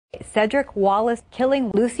Cedric Wallace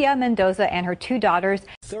killing Lucia Mendoza and her 2 daughters.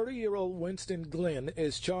 30-year-old Winston Glenn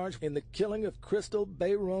is charged in the killing of Crystal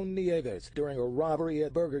Bayron Nieves during a robbery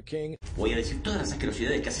at Burger King. Voy a decir todas las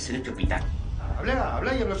asquerosidades que haces en este hospital.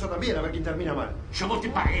 Habla y habla yo también, a ver quién termina mal. Yo no te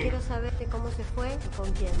pagué. Quiero saber de cómo se fue y con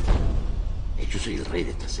quién. Yo soy el rey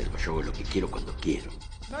de esta selva, yo hago lo que quiero cuando quiero.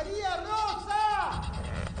 ¡María Rosa!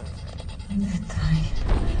 ¿Dónde está?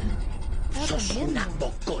 Sos una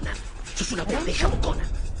bocona. Sos una pendeja bocona.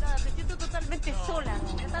 Me siento totalmente sola,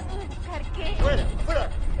 tratando de buscar qué. ¡Fuera, fuera!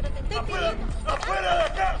 Pero te estoy pidiendo. ¡Afuera de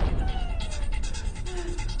acá!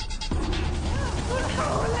 Por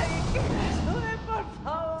favor, alguien que me ayude, por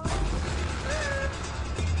favor.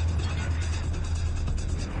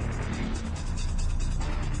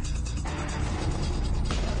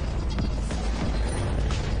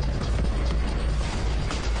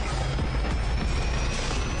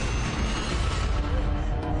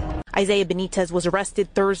 Isaiah Benitez was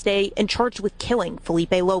arrested Thursday and charged with killing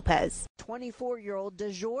Felipe Lopez. 24-year-old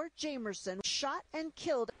DeJour Jamerson shot and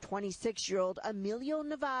killed 26-year-old Emilio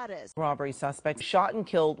Nevares. Robbery suspect shot and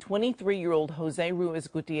killed 23-year-old Jose Ruiz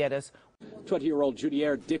Gutierrez. 20-year-old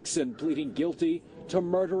Judier Dixon pleading guilty to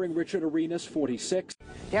murdering Richard Arenas, 46.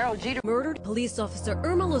 Daryl Jeter murdered police officer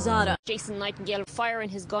Irma Lozada. Jason Nightingale firing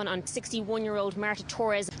his gun on 61-year-old Marta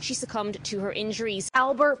Torres. She succumbed to her injuries.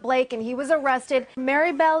 Albert Blake, and he was arrested.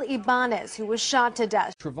 Maribel Ibanez, who was shot to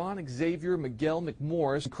death. Trevon Xavier Miguel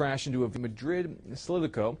McMorris crashed into a Madrid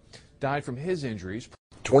Silico, died from his injuries.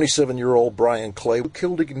 27-year-old Brian Clay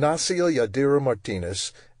killed Ignacia Yadira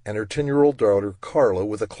Martinez and her 10-year-old daughter Carla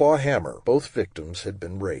with a claw hammer. Both victims had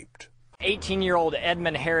been raped. 18-year-old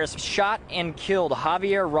Edmund Harris shot and killed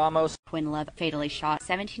Javier Ramos. Twin Love fatally shot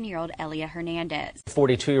 17-year-old Elia Hernandez.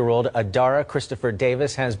 42-year-old Adara Christopher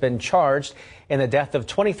Davis has been charged in the death of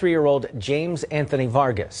 23-year-old James Anthony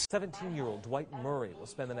Vargas. 17-year-old Dwight Murray will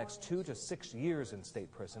spend the next 2 to 6 years in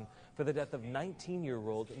state prison for the death of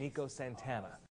 19-year-old Nico Santana.